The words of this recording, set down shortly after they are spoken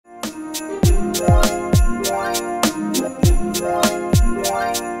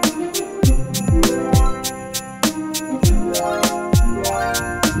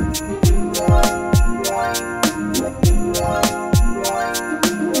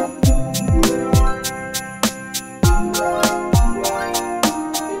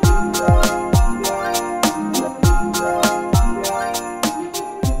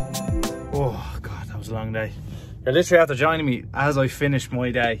Day. You're literally after joining me as I finish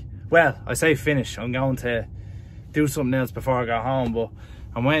my day. Well, I say finish, I'm going to do something else before I go home, but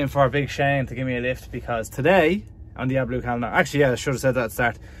I'm waiting for Big Shane to give me a lift because today on the Blue calendar, actually yeah, I should have said that at the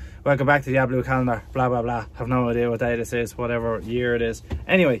start. Welcome back to the Blue calendar, blah blah blah. Have no idea what day this is, whatever year it is.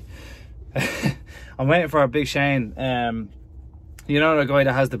 Anyway, I'm waiting for Big Shane. You know the guy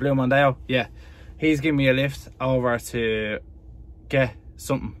that has the blue Mondeo? Yeah, he's giving me a lift over to get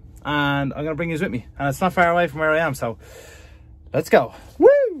something, and I'm gonna bring you with me, and it's not far away from where I am, so let's go. Woo!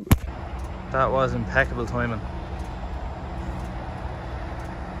 That was impeccable timing.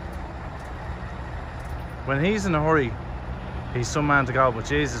 When he's in a hurry, he's some man to go, but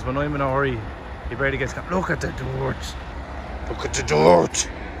Jesus, when I'm in a hurry, he barely gets gone. Look at the dirt. Look at the dirt.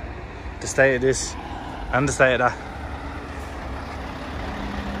 The state of this and the state of that.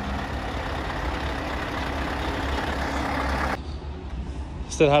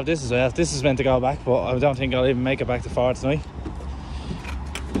 Still have this as well. This is meant to go back, but I don't think I'll even make it back to far tonight.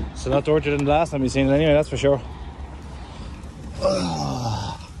 So not dirtier than the last time you've seen it anyway, that's for sure.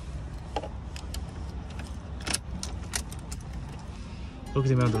 Look at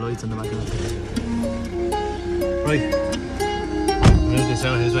the amount of lights on the back of it. Right, move this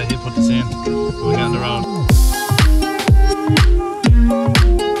out his way, he'll put this in. Going down the road.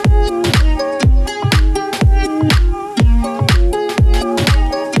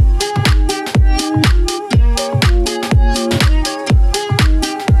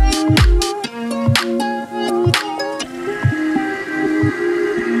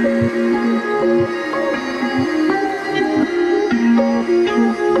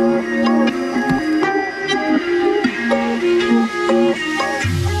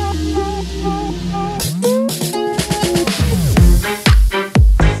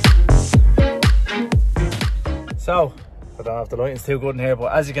 So, I don't know if the lighting's too good in here,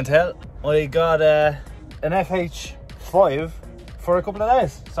 but as you can tell, I got an FH5 for a couple of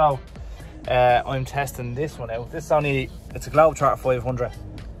days. So, I'm testing this one out. This is it's a Globetrotter 500,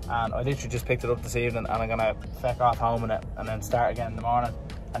 and I literally just picked it up this evening, and I'm gonna feck off home in it, and then start again in the morning,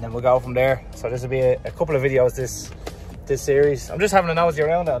 and then we'll go from there. So this will be a couple of videos this series. I'm just having a nosy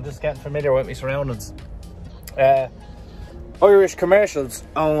around it. I'm just getting familiar with my surroundings. Irish Commercials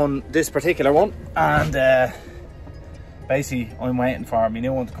own this particular one, and basically I'm waiting for my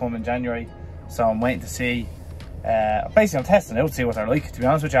new one to come in January, so I'm waiting to see. Basically I'm testing it out to see what they're like. To be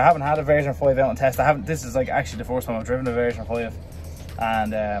honest with you, I haven't had a version 5 out and test. This is like actually the first time I've driven a version 5,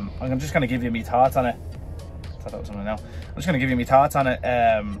 and I'm just going to give you my thoughts on it. I thought that was something now. I'm just going to give you my thoughts on it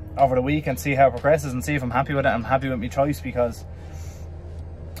over the week and see how it progresses and see if I'm happy with it. I'm happy with my choice because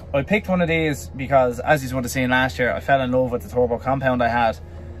I picked one of these because, as you would have seen last year, I fell in love with the turbo compound I had,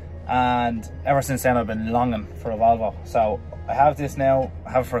 and ever since then I've been longing for a Volvo. So I have this now.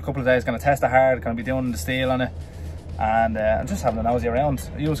 I have it for a couple of days. Going to test it hard. Going to be doing the steel on it, and I'm just having a nosy around.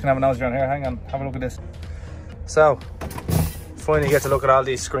 You guys can have a nosy around here. Hang on, have a look at this. So finally get to look at all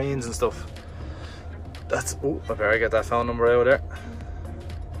these screens and stuff. That's, oh, I better get that phone number out there.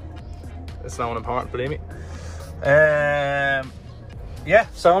 It's not important, believe me. Yeah,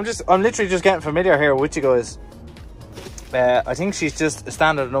 so I'm literally just getting familiar here with you guys. I think she's just a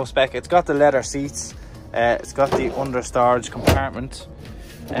standard enough spec. It's got the leather seats. It's got the under storage compartment.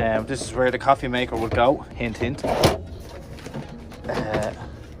 This is where the coffee maker would go. Hint, hint.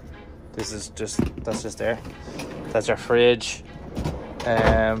 That's just there. That's your fridge.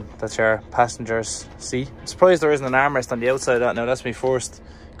 That's your passenger's seat. I'm surprised there isn't an armrest on the outside of that. Now that's my first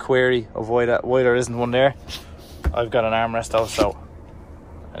query of why there isn't one there. I've got an armrest though, so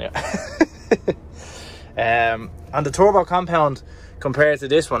anyway. On the turbo compound compared to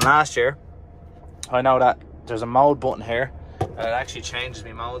this one last year, I know that there's a mode button here, and it actually changes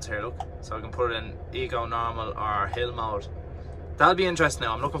my modes here, look. So I can put it in eco, normal or hill mode. That'll be interesting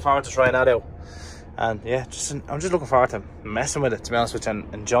now. I'm looking forward to trying that out. And yeah, I'm just looking forward to messing with it, to be honest with you,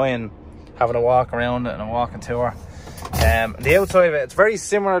 and enjoying having a walk around it and a walking tour. The outside of it, it's very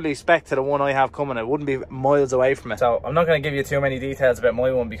similarly spec to the one I have coming. It wouldn't be miles away from it. So I'm not going to give you too many details about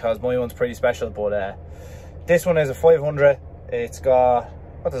my one because my one's pretty special, but this one is a 500. It's got,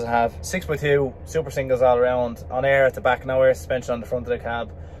 what does it have? 6x2 super singles all around, on air at the back, no air suspension on the front of the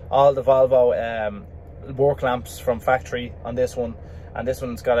cab. All the Volvo work lamps from factory on this one, and this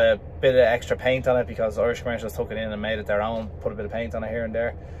one's got a bit of extra paint on it because Irish Commercials took it in and made it their own, put a bit of paint on it here and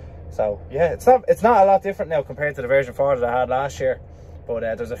there. So yeah, it's not a lot different now compared to the version 4 that I had last year, but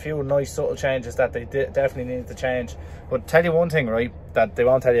there's a few nice subtle changes that they definitely need to change. But tell you one thing, right, that they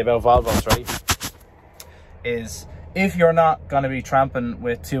won't tell you about Volvos, right, is if you're not going to be tramping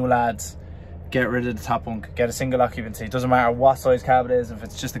with 2 lads, get rid of the top bunk, get a single occupancy. It doesn't matter what size cab it is, if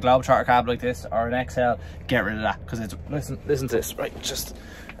it's just a Globetrotter cab like this or an XL, get rid of that, because it's, listen to this, right, just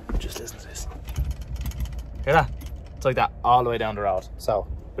listen to this. Hear that? It's like that all the way down the road. So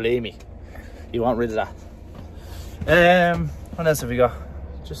believe me, you want rid of that. What else have we got?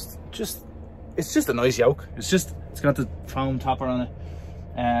 Just it's just a nice yoke. It's got the foam topper on it.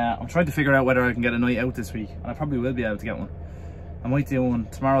 I'm trying to figure out whether I can get a night out this week, and I probably will be able to get one. I might do one.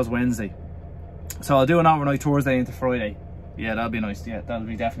 Tomorrow's Wednesday, so I'll do an overnight Thursday into Friday. Yeah, that'll be nice. Yeah, that'll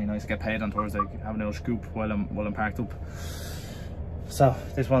be definitely nice to get paid on Thursday, have a little scoop while I'm parked up. So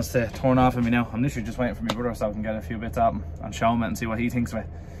this wants to turn off on me now. I'm literally just waiting for my brother so I can get a few bits out and show him it and see what he thinks of it.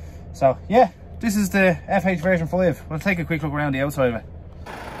 So yeah, this is the FH version 5. We'll take a quick look around the outside of it.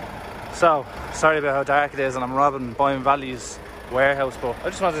 So sorry about how dark it is, and I'm robbing Buying Value's warehouse, but I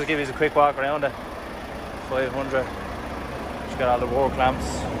just wanted to give you a quick walk around it. 500. She's got all the war clamps.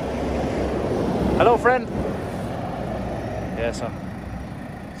 Hello, friend. Yeah, so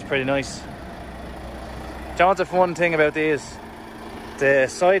it's pretty nice. Do you know what's the fun thing about these? The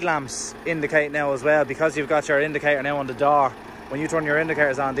side lamps indicate now as well, because you've got your indicator now on the door. When you turn your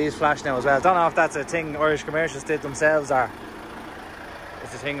indicators on, these flash now as well. I don't know if that's a thing Irish Commercials did themselves, or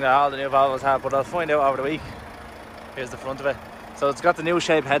it's a thing that all the new Volvos have, but I'll find out over the week. Here's the front of it. So it's got the new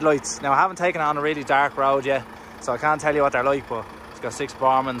shape headlights. Now I haven't taken it on a really dark road yet, so I can't tell you what they're like, but it's got 6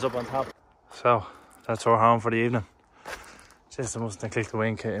 Barmans up on top. So that's our home for the evening. Just I mustn't have clicked the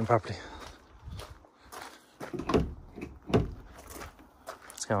wing in properly.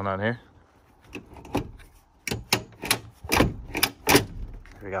 What's going on here?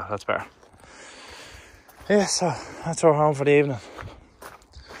 There we go, that's better. Yeah, so that's our home for the evening.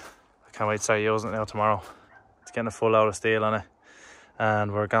 I can't wait to start using it now tomorrow. It's getting a full load of steel on it.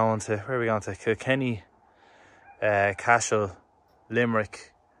 And we're going to, where are we going to? Kilkenny, Cashel,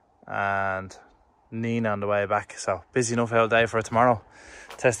 Limerick and Nina on the way back. So busy enough all day for it tomorrow.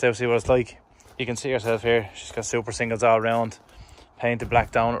 Test out, see what it's like. You can see yourself here. She's got super singles all around. Painted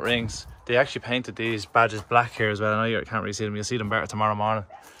black donut rings. They actually painted these badges black here as well. I know you can't really see them. You'll see them better tomorrow morning.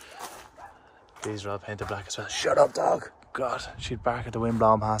 These are all painted black as well. Shut up, dog. God, she'd bark at the wind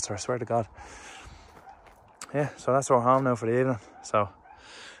blowing past her, I swear to God. Yeah, so that's our home now for the evening. So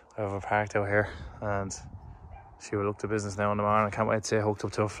I have her parked out here, and she will look to business now in the morning. I can't wait to see her hooked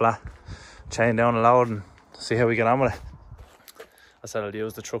up to a flat, chain down a load, and see how we get on with it. I said I'll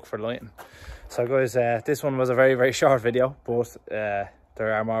use the truck for lighting. So guys, this one was a very, very short video, but there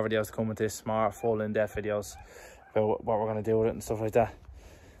are more videos to come with this, more full in-depth videos about what we're going to do with it and stuff like that.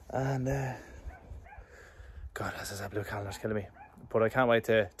 And God, that's that blue calendar's killing me. But I can't wait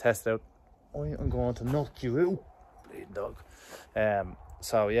to test it out. I'm going to knock you out, bleeding dog.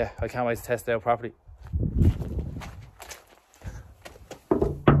 So yeah, I can't wait to test it out properly.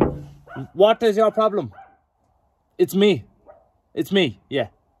 What is your problem? It's me. It's me. Yeah,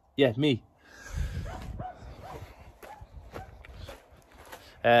 me.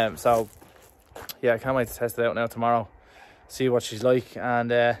 So yeah, I can't wait to test it out now tomorrow. See what she's like, and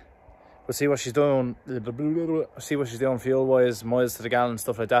we'll see what she's doing. See what she's doing fuel wise, miles to the gallon,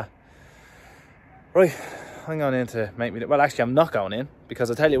 stuff like that. Right, I'm going in to make me... Well, actually, I'm not going in, because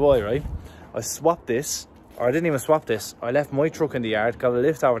I'll tell you why, right? I swapped this, or I didn't even swap this. I left my truck in the yard, got a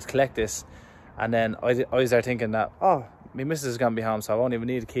lift over to collect this, and then I was there thinking that, oh, my missus is going to be home, so I won't even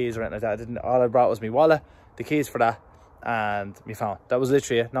need the keys or anything like that. All I brought was my wallet, the keys for that, and my phone. That was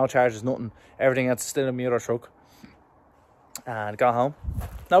literally it. No charges, nothing. Everything else still in my other truck. And got home.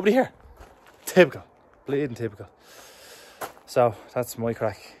 Nobody here. Typical. Bleeding typical. So, that's my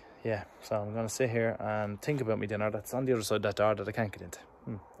crack. Yeah, so I'm going to sit here and think about my dinner. That's on the other side of that door that I can't get into.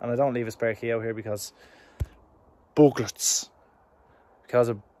 And I don't leave a spare key out here because burglars. Because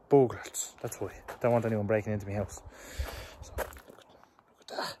of burglars. That's why. I don't want anyone breaking into my house. So, look at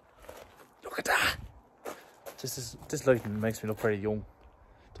that. Look at that. This lighting makes me look very young,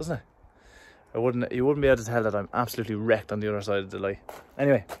 doesn't it? You wouldn't be able to tell that I'm absolutely wrecked on the other side of the light.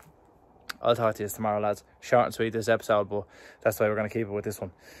 Anyway, I'll talk to you tomorrow, lads. Short and sweet this episode, but that's why we're going to keep it with this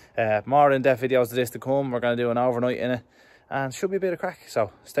one. More in-depth videos of this to come. We're going to do an overnight in it, and should be a bit of crack.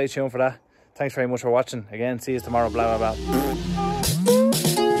 So stay tuned for that. Thanks very much for watching. Again, see you tomorrow. Blah, blah, blah.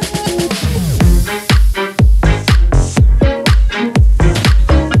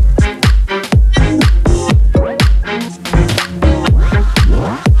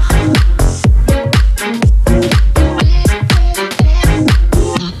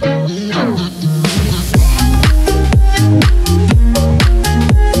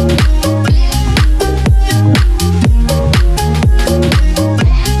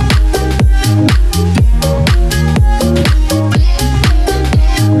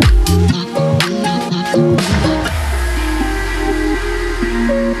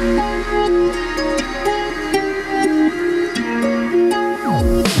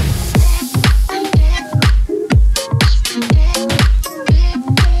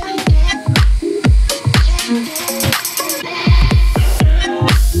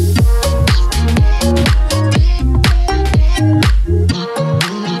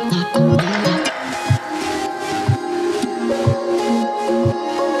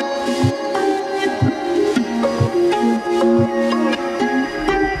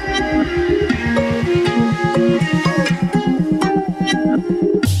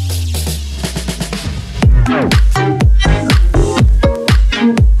 Bye.